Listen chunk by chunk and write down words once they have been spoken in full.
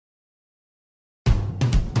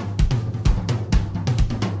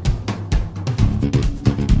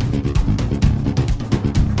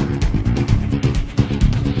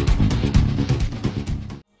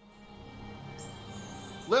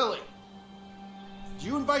Did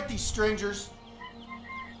you invite these strangers?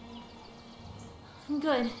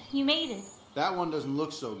 Good. You made it. That one doesn't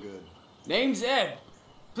look so good. Name's Ed.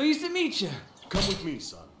 Pleased to meet you. Come with me,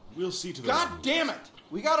 son. We'll see to those God needs. damn it!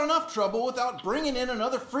 We got enough trouble without bringing in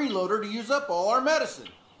another freeloader to use up all our medicine.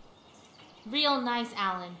 Real nice,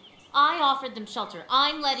 Alan. I offered them shelter.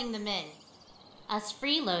 I'm letting them in. Us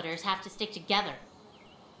freeloaders have to stick together.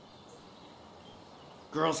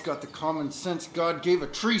 Girl's got the common sense God gave a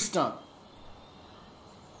tree stump.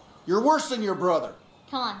 You're worse than your brother.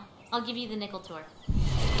 Come on. I'll give you the nickel tour.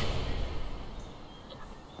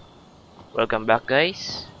 Welcome back,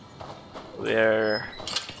 guys. We're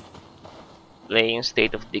playing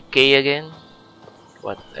State of Decay again.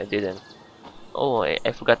 What? I didn't. Oh,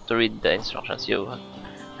 I forgot to read the instructions. You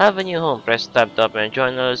have a new home. Press tab to open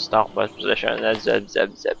journal, stockpile possession,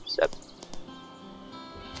 zap.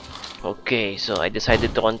 Okay, so I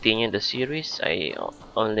decided to continue the series. I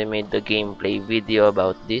only made the gameplay video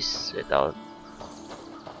about this without.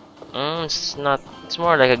 It's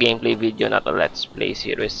more like a gameplay video, not a let's play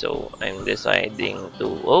series. So I'm deciding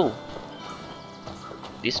to. Oh,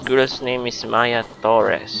 this girl's name is Maya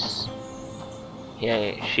Torres.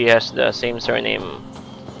 Yeah, she has the same surname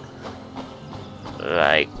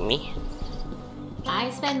like me. I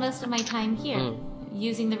spend most of my time here,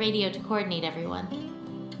 using the radio to coordinate everyone.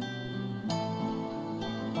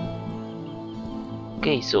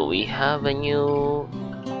 Okay, so we have a new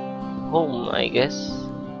home, I guess.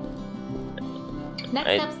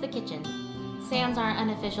 Next up's the kitchen. Sam's our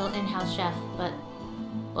unofficial in-house chef, but,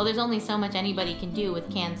 well, there's only so much anybody can do with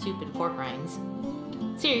canned soup and pork rinds.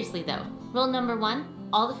 Seriously though, rule number 1,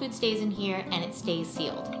 all the food stays in here and it stays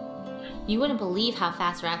sealed. You wouldn't believe how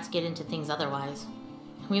fast rats get into things otherwise.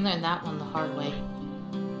 We learned that one the hard way.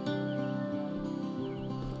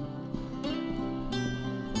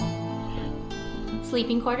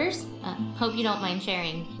 Sleeping quarters? Hope you don't mind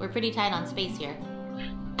sharing. We're pretty tight on space here.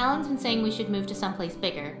 Alan's been saying we should move to someplace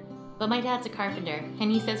bigger, but my dad's a carpenter, and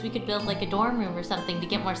he says we could build like a dorm room or something to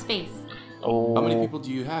get more space. Oh. How many people do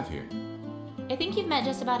you have here? I think you've met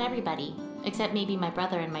just about everybody, except maybe my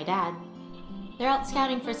brother and my dad. They're out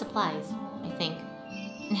scouting for supplies, I think.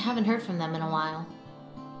 I haven't heard from them in a while.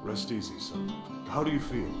 Rest easy, son. How do you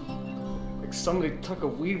feel? Like somebody took a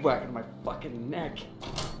weed whacker to my fucking neck.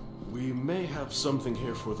 We may have something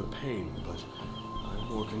here for the pain, but I'm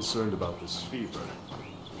more concerned about this fever.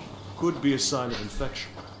 Could be a sign of infection.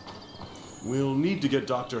 We'll need to get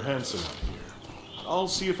Dr. Hansen out here. I'll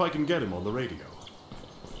see if I can get him on the radio.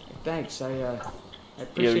 Thanks, I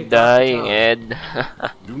appreciate You're dying, Ed.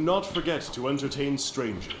 Do not forget to entertain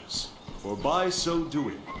strangers, for by so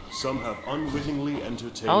doing, some have unwittingly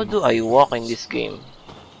entertained. How do I walk in this game?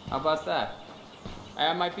 How about that?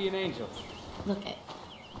 I might be an angel. Look,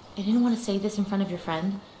 I didn't want to say this in front of your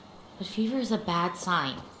friend, but fever is a bad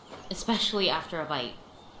sign, especially after a bite.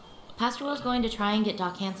 Pastor Will's going to try and get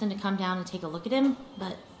Doc Hansen to come down and take a look at him,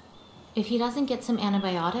 but if he doesn't get some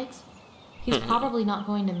antibiotics, he's probably not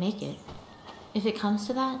going to make it. If it comes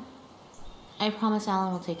to that, I promise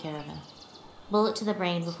Alan will take care of him. Bullet to the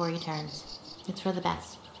brain before he turns. It's for the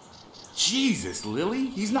best. Jesus, Lily,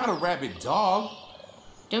 he's not a rabid dog.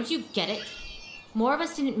 Don't you get it? More of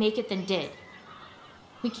us didn't make it than did.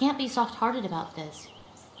 We can't be soft-hearted about this.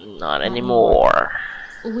 Not anymore.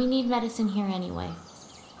 We need medicine here anyway.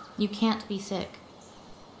 You can't be sick.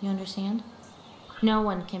 You understand? No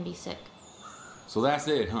one can be sick. So that's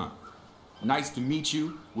it, huh? Nice to meet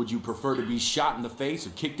you. Would you prefer to be shot in the face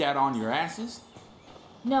or kicked out on your asses?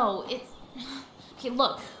 No, it's... Okay,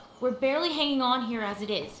 look. We're barely hanging on here as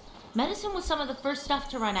it is. Medicine was some of the first stuff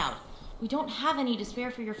to run out. We don't have any to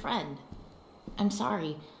spare for your friend. I'm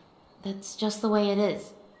sorry. That's just the way it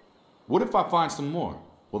is. What if I find some more?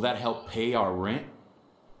 Will that help pay our rent?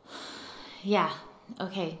 Yeah,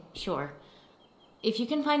 okay, sure. If you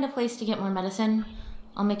can find a place to get more medicine,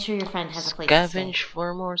 I'll make sure your friend has a place to stay. Scavenge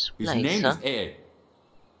for more supplies, His name is Ed.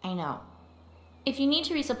 I know. If you need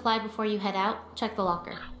to resupply before you head out, check the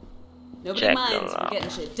locker. Nobody Check minds the if you're getting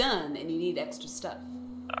shit done and you need extra stuff.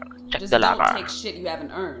 Check Just the don't locker. take shit you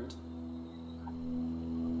haven't earned.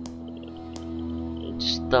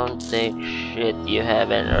 Just don't take shit you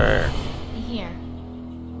haven't earned. Here.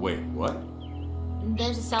 Wait, what?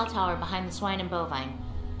 There's a cell tower behind the swine and bovine.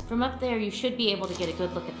 From up there, you should be able to get a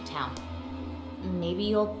good look at the town. Maybe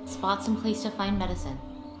you'll spot some place to find medicine.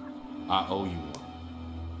 I owe you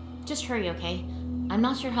one. Just hurry, okay? I'm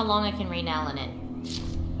not sure how long I can rein Alan in.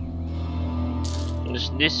 Does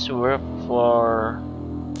this work for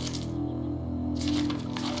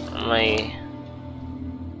my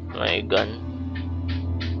gun?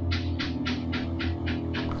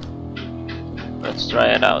 Let's try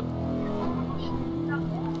it out.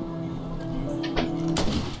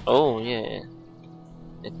 Oh yeah,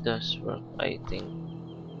 it does work, I think.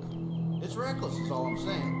 It's reckless, is all I'm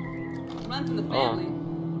saying. Runs in the family.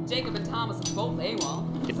 Jacob and Thomas are both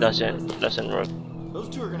AWOL. It doesn't work. Those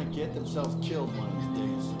two are gonna get themselves killed one of these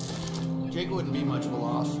days. Jake wouldn't be much of a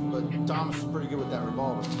loss, but Thomas is pretty good with that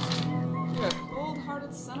revolver. You're a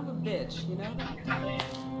cold-hearted son of a bitch, you know that?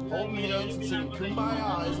 Holding hands and singing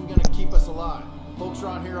Kumbaya isn't gonna keep us alive. Folks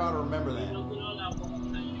around here ought to remember that.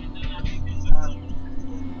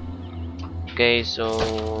 Okay,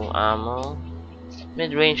 so ammo,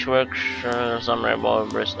 mid-range works, some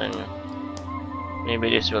revolvers, then maybe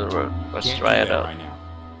this will work. Let's Can't try do it that out. right now.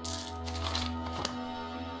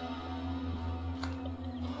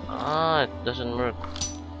 Ah, it doesn't work.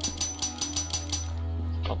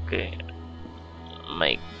 Okay,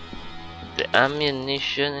 the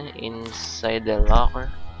ammunition inside the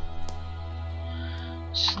locker.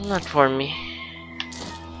 It's not for me.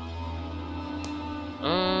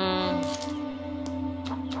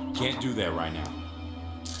 Can't do that right now.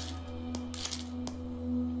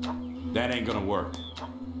 That ain't gonna work.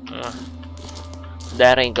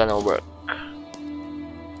 That ain't gonna work.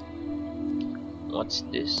 What's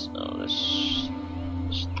this? Oh, let's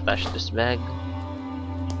stash this bag.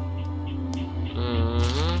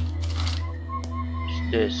 What's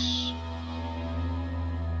this?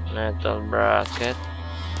 Metal bracket.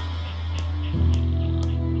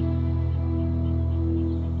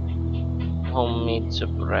 Homemade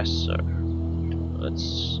suppressor.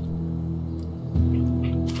 Let's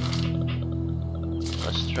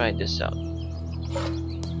try this out.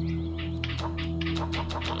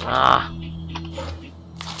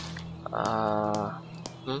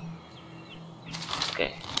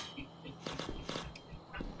 Okay.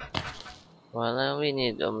 Well, we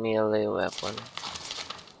need a melee weapon.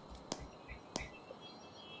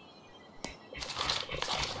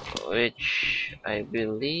 Which I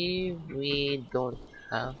believe we don't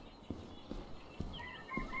have.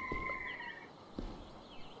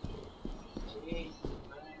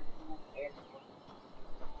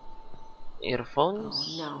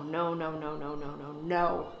 Earphones? Oh,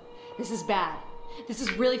 no. This is bad. This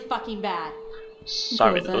is really fucking bad.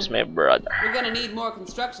 Sorry, that was my brother. We're gonna need more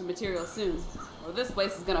construction material soon, or this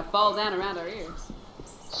place is gonna fall down around our ears.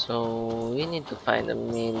 So we need to find a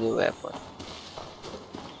melee weapon.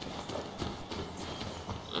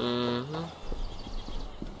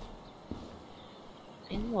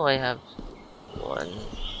 I know I have one,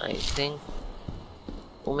 I think.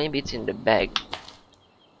 Or maybe it's in the bag.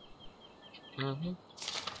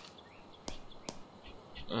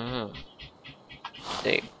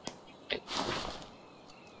 Take.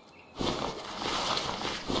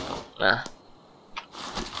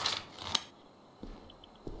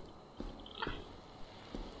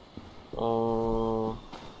 Oh,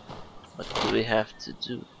 what do we have to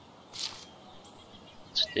do?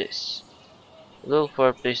 What's this? Look for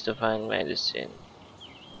a place to find medicine.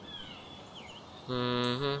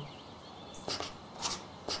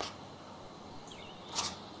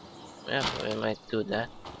 Yeah, we might do that.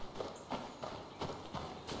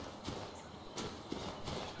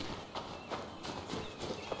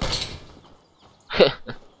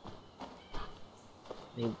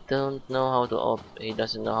 He doesn't know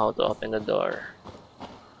how to open the door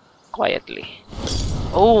quietly.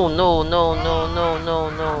 Oh no.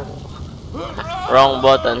 Wrong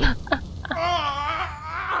button.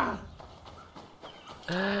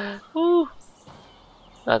 Whew.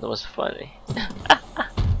 That was funny.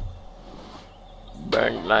 Burned How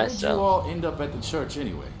did you myself. all end up at the church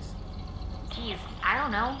anyways? Geez, I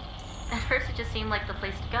don't know. At first it just seemed like the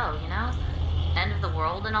place to go, you know? End of the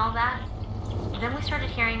world and all that. Then we started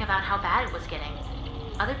hearing about how bad it was getting.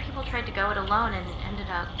 Other people tried to go it alone and ended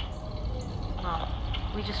up... Well,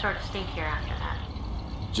 we just sort of stayed here after that.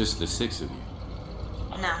 Just the 6 of you.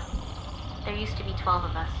 No. There used to be 12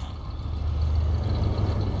 of us.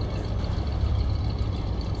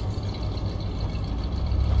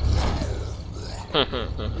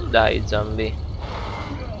 Died zombie.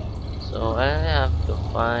 So I have to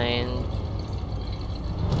find...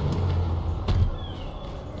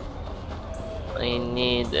 I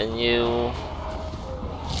need a new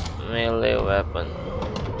melee weapon.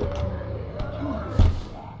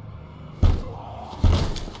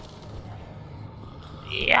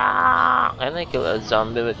 Yeah! Can I kill a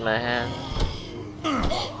zombie with my hand?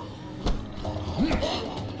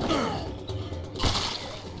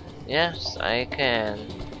 Yes, I can.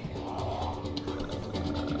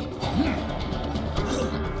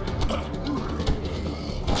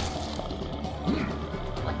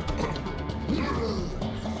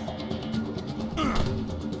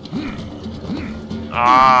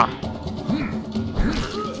 Ah!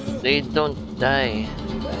 They don't die.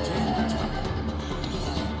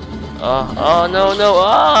 Oh no no!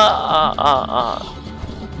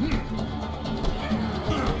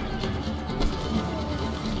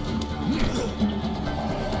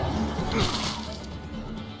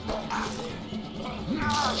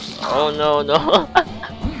 Oh no no!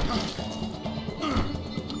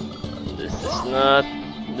 This is not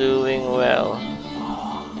doing well.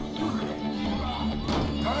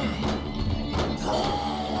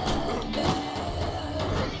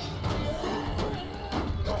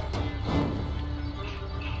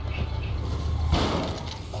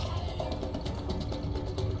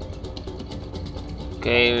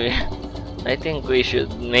 Okay, I think we should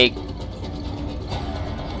make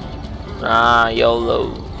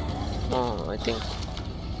YOLO. Oh, I think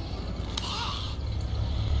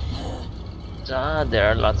there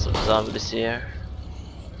are lots of zombies here.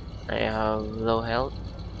 I have low health.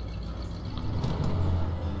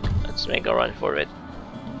 Let's make a run for it.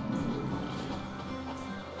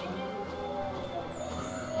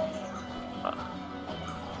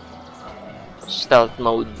 Stealth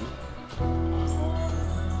mode.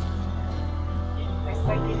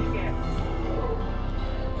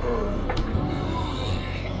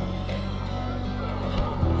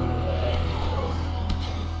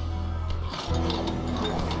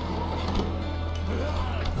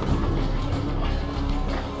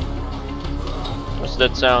 What's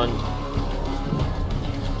that sound?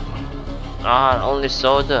 Only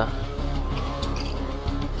soda.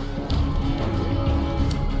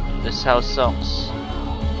 This house sucks.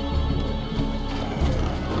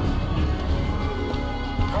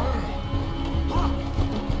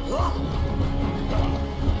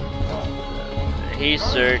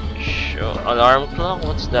 Research alarm clock.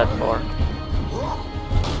 What's that for?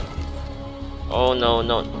 Oh no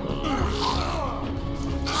no.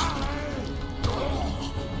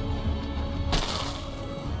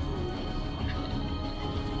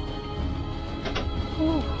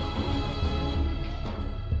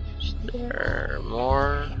 Is there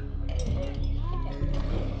more?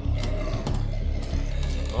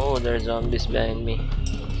 Oh, there's zombies behind me.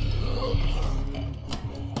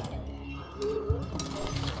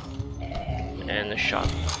 And a shot.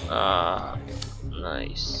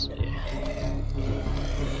 Nice.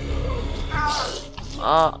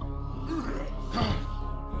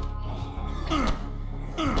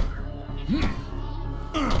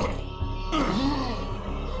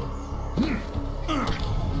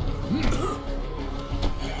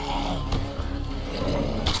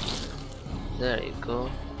 There you go.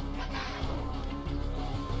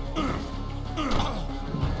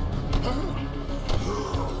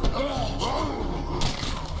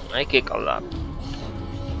 I kick a lot.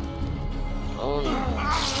 Oh no.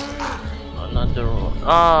 Another one.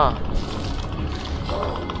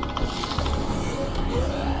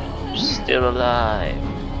 Still alive.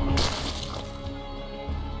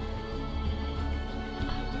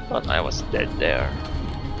 Thought I was dead there.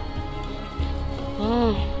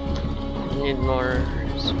 Need more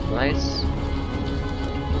supplies.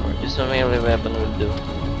 Or just a melee weapon will do.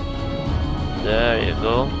 There you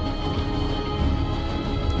go.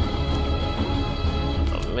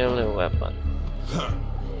 A melee weapon.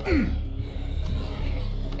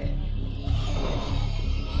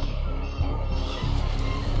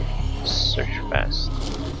 Search fast.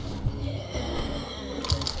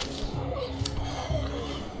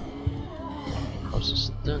 House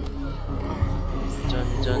is done. Dun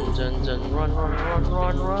dun dun dun. Run run run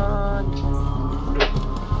run run.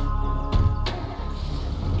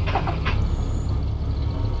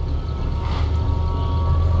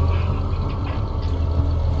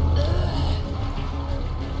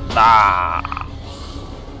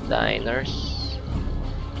 Diners.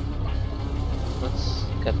 Let's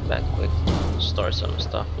get back quick. Store some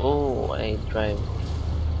stuff. Oh, I drive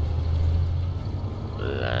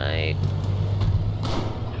like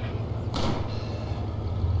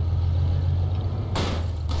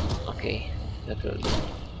okay, that will do.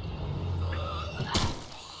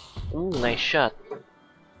 Ooh, nice shot.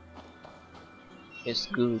 It's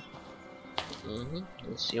good.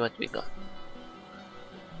 Let's see what we got.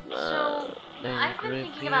 So, I've been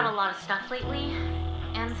thinking about a lot of stuff lately,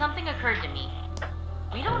 and something occurred to me.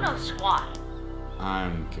 We don't know squat.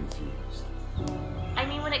 I'm confused. I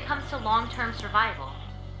mean, when it comes to long-term survival.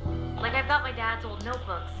 Like, I've got my dad's old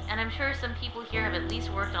notebooks, and I'm sure some people here have at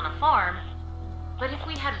least worked on a farm. But if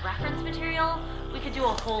we had reference material, we could do a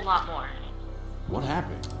whole lot more. What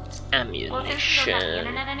happened? Ammunition. Well, since we don't have the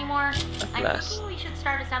internet anymore, I'm last. thinking we should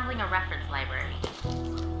start assembling a reference library.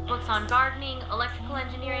 Books on gardening, electrical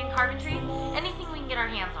engineering, carpentry, anything we can get our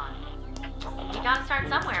hands on. We You gotta start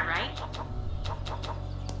somewhere, right?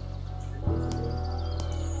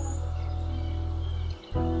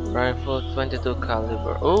 Rifle 22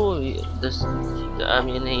 caliber. Oh, this the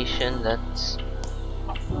ammunition that's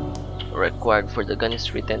required for the gun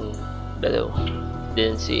is written below.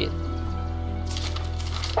 Didn't see it.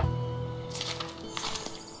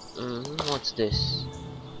 What's this?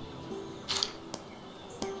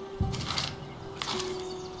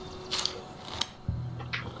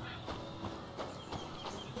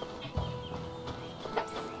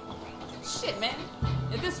 Shit, man.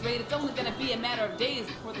 At this rate, it's only gonna be a matter of days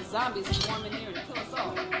before the zombies swarm in here and kill us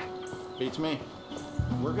all. Beats me.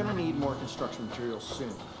 We're gonna need more construction materials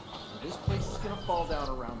soon. This place is gonna fall down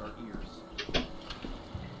around our ears.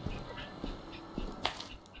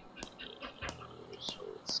 So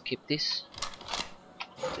let's skip this.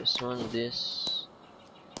 This one, this.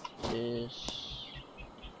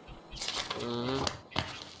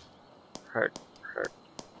 Hurt.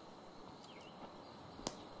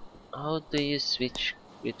 How do you switch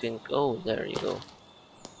between? Oh, there you go.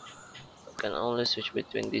 I can only switch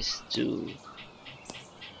between these two.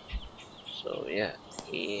 So yeah,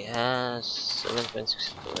 he has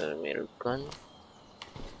 7.62mm gun.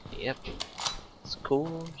 Yep, it's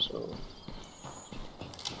cool. So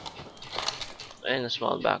and a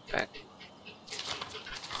small backpack.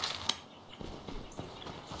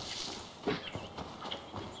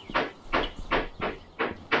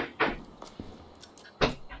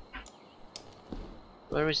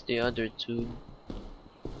 Where is the other two?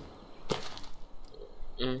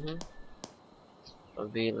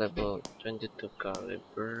 Available 22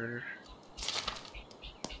 caliber.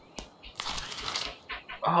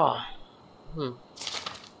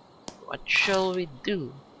 What shall we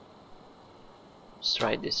do? Let's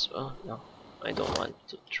try this. Oh no, I don't want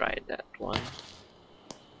to try that one.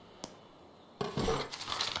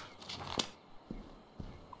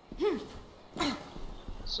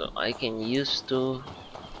 So I can use to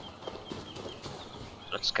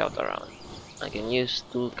let's scout around. I can use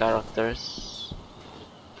 2 characters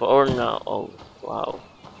for now. Oh wow,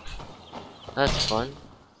 that's fun.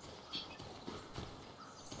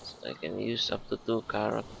 So I can use up to 2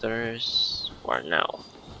 characters for now.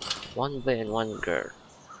 1 boy and 1 girl.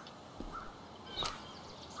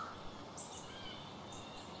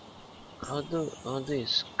 How do you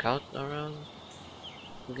scout around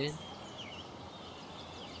again?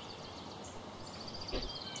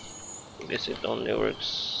 I guess it only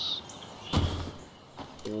works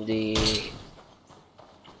in the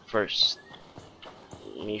first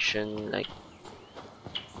mission, like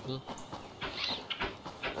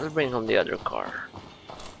I'll bring home the other car.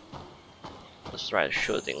 Let's try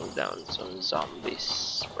shooting down some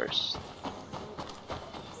zombies first.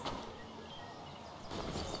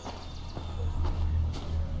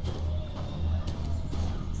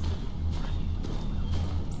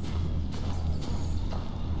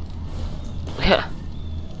 Yeah,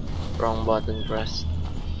 wrong button pressed.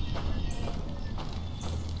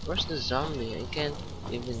 Where's the zombie? I can't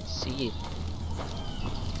even see it.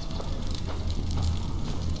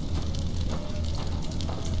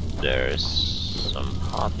 There's some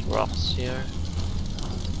hot rocks here.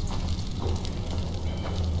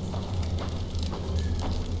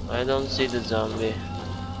 I don't see the zombie.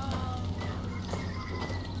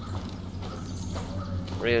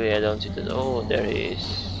 Really, I don't see the. Oh, there he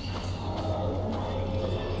is.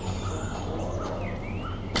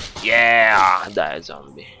 Yeah, that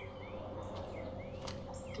zombie.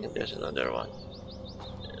 I think there's another one.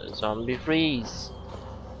 Zombie freeze.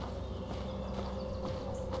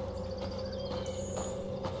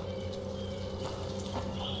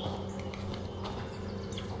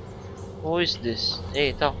 Who is this?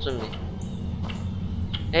 Hey, talk to me.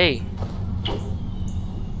 Hey.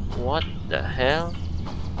 What the hell?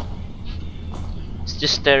 It's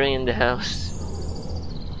just staring in the house.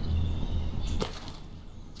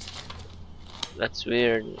 That's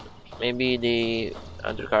weird. Maybe the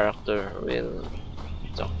other character will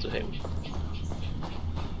talk to him.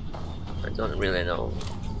 I don't really know.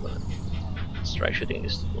 But let's try shooting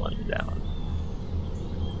this one down.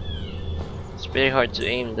 It's very hard to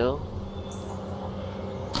aim though.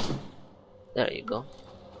 There you go.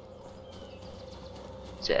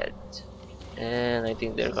 Dead. And I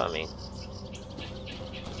think they're coming.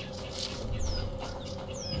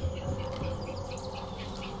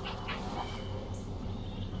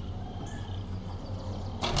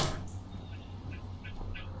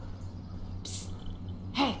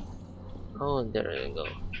 Oh, there you go.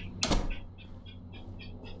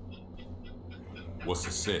 What's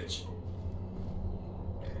the sitch?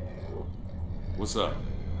 What's up?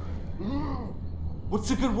 What's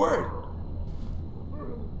a good word?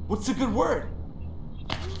 What's the good word?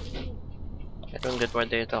 I don't get what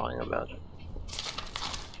they're talking about.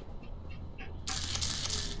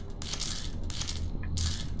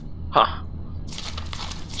 Huh.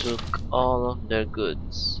 Took all of their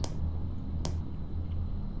goods.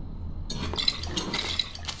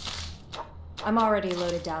 I'm already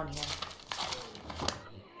loaded down here.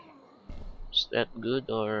 Is that good,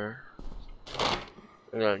 or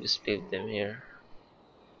I'll just leave them here?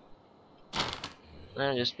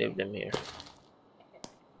 I'll just leave them here.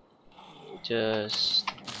 Just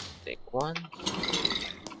take one.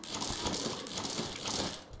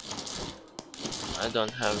 I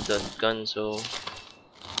don't have that gun, so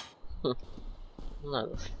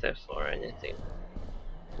not a theft or anything.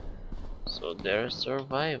 So they're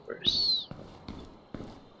survivors.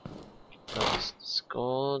 It's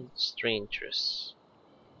called strangers.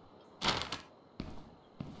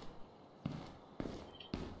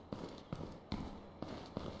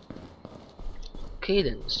 Okay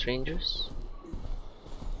then, strangers.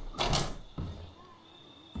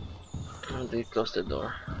 Oh, they closed the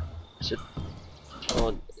door. Is it?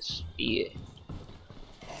 Oh, it's EA.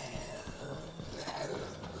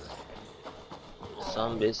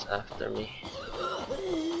 Zombies after me.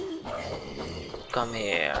 Come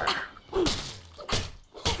here.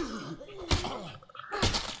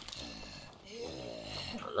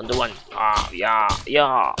 Another one. Ah, yeah,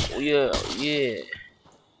 yeah, oh, yeah, yeah.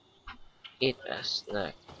 Eat a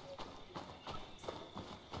snack.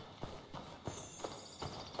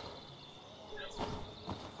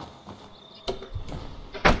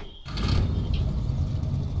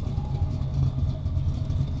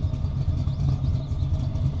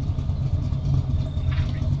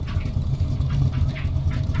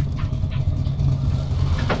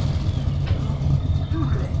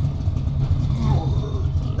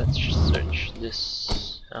 Let's search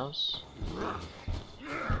this house.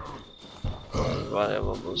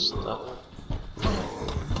 Valuable stuff.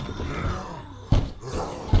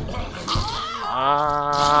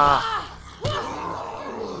 Ah!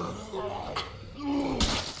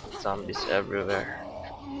 Zombies everywhere.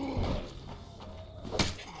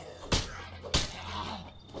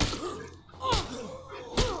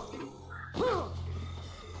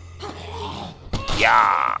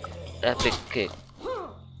 Yeah! Epic kick.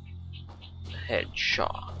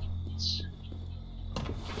 Headshots.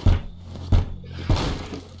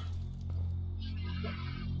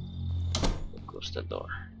 Close the door.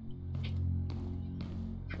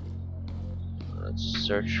 Let's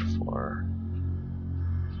search for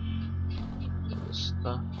this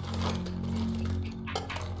stuff.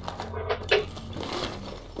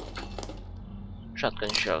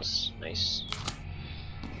 Shotgun shells, nice.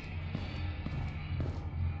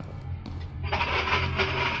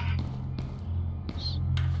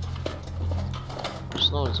 There's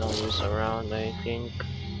no zombies around, I think.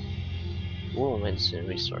 Whoa, medicine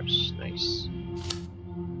resource, nice.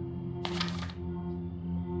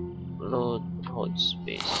 Load hold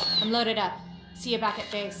space. I'm loaded up. See you back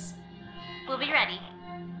at base. We'll be ready.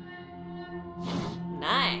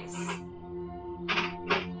 Nice.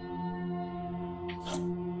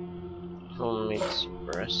 Homemade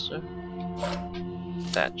espresso.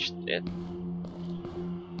 Thatched it.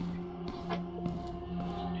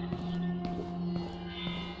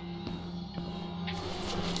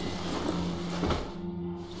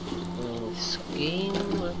 This game.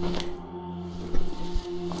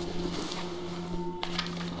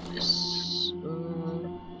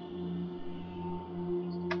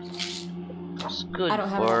 It's good I don't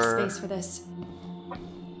have for enough space for this.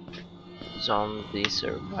 zombie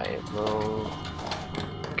survival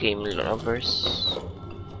game lovers.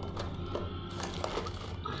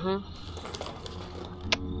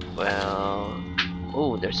 Well,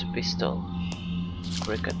 oh, there's a pistol.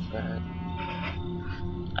 Cricket bat.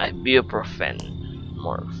 Ibuprofen,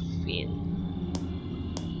 morphine.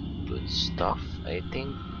 Good stuff, I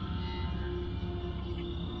think.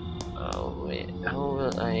 Oh wait, how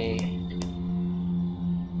will I?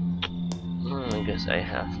 I guess I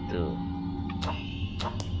have to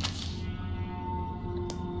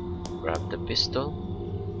grab the pistol.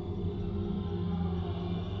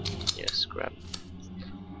 Yes, grab.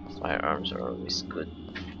 Firearms are always good.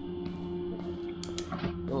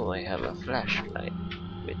 Oh, I have a flashlight,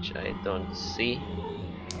 which I don't see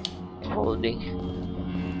holding.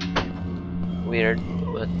 Weird,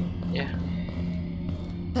 but yeah.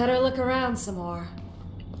 Better look around some more.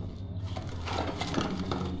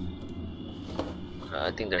 I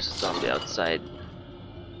think there's a zombie outside.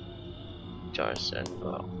 Jars and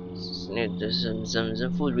there's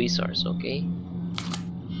some food resource. Okay,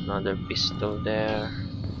 another pistol there.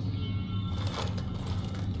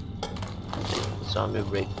 Zombie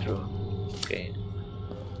breakthrough. Okay.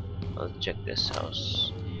 I'll check this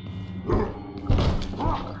house.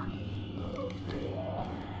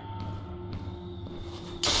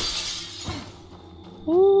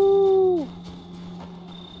 Woo!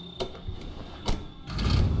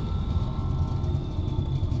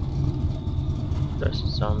 There's a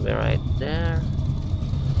zombie right there.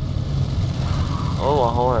 Oh, a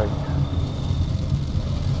horde.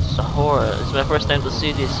 It's a horde. It's my first time to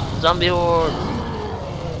see this zombie horde.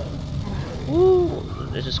 Woo!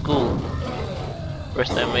 This is cool.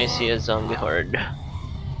 First time I see a zombie horde.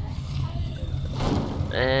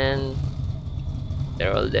 And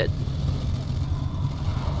they're all dead.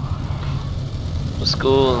 It was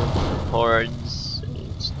cool. Hordes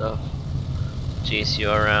and stuff chase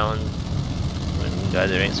you around when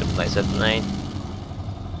gathering supplies at night.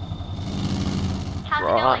 How's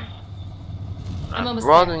it going? I'm I almost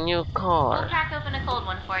brought there. a new I'll car. crack open a cold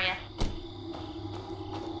one for you.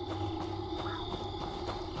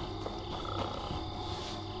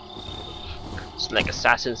 It's like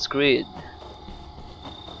Assassin's Creed.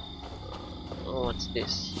 Oh, what's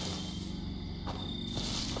this?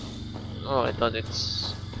 Oh, I thought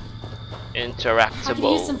it's I could use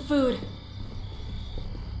interactable. some food.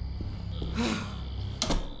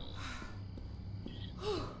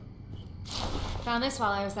 Found this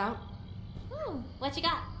while I was out. What you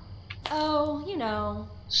got? Oh, you know,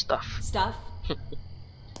 Stuff. stuff.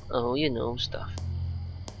 Oh, you know stuff.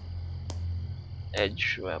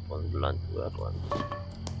 Edge weapon, blunt weapon.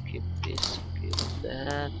 Keep this, keep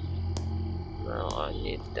that. No, I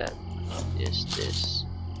need that. This.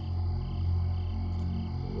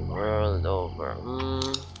 World over.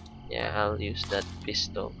 Yeah, I'll use that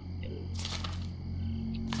pistol in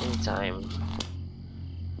time.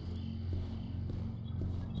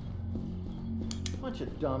 Bunch of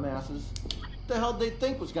dumbasses. What the hell did they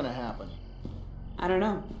think was gonna happen? I don't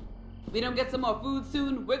know. If we don't get some more food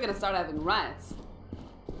soon, we're gonna start having riots.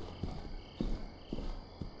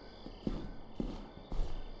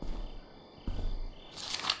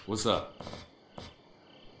 What's up?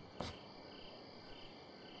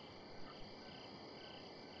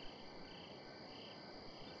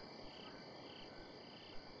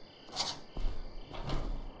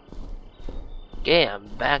 Okay, I'm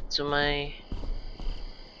back to my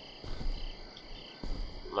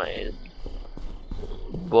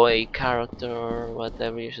boy character, or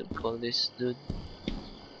whatever you should call this dude.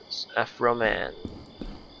 It's Afro Man.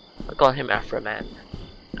 I call him Afro Man.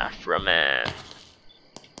 Afro Man.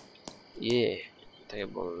 Yeah.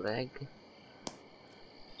 Table leg.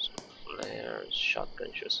 Flares,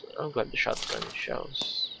 shotgun shells. I'll grab the shotgun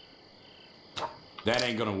shells. That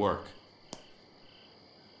ain't gonna work.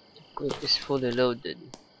 Good, is fully loaded.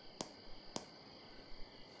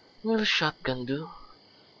 What will shotgun do?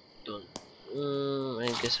 Don't.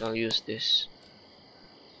 I guess I'll use this.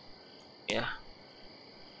 Yeah.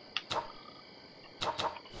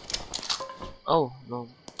 Oh no,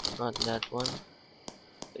 not that one.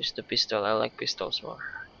 It's the pistol. I like pistols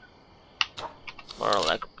more. More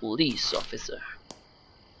like a police officer.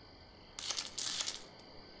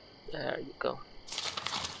 There you go.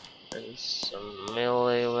 And some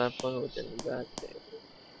melee weapon within that thing.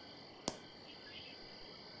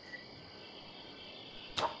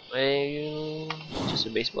 Just a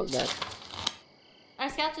baseball bat. Our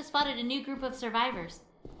scouts just spotted a new group of survivors.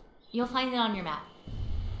 You'll find it on your map.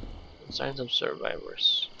 Signs of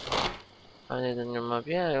survivors. Find it on your map.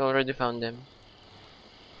 Yeah, I already found them.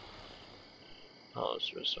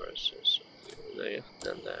 House resources. They've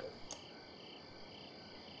done that.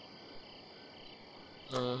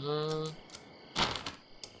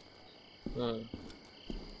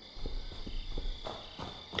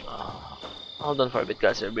 Hold on for a bit,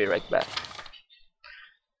 guys. I'll be right back.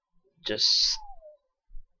 Just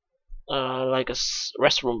like a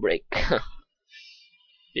restroom break.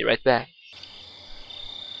 Be right back.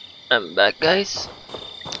 I'm back, guys.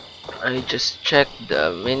 I just checked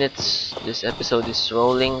the minutes. This episode is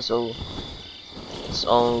rolling, so it's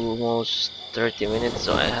almost 30 minutes,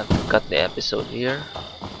 so I have to cut the episode here.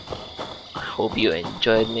 I hope you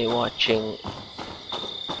enjoyed me watching.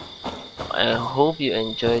 I hope you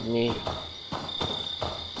enjoyed me.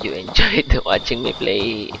 You enjoyed watching me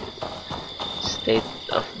play State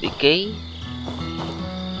of Decay.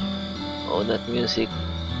 Oh, that music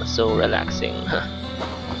was so relaxing.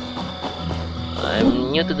 I'm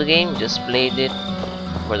new to the game, just played it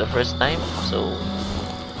for the first time, so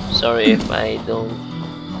sorry if I don't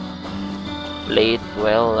play it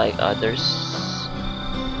well like others.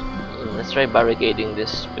 Let's try barricading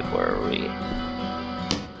this before we...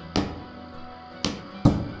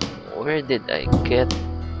 Where did I get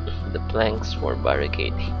the planks for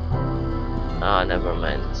barricading. Ah, never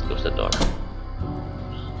mind. Let's close the door.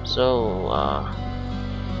 So,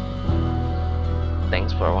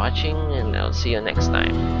 thanks for watching, and I'll see you next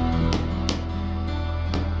time.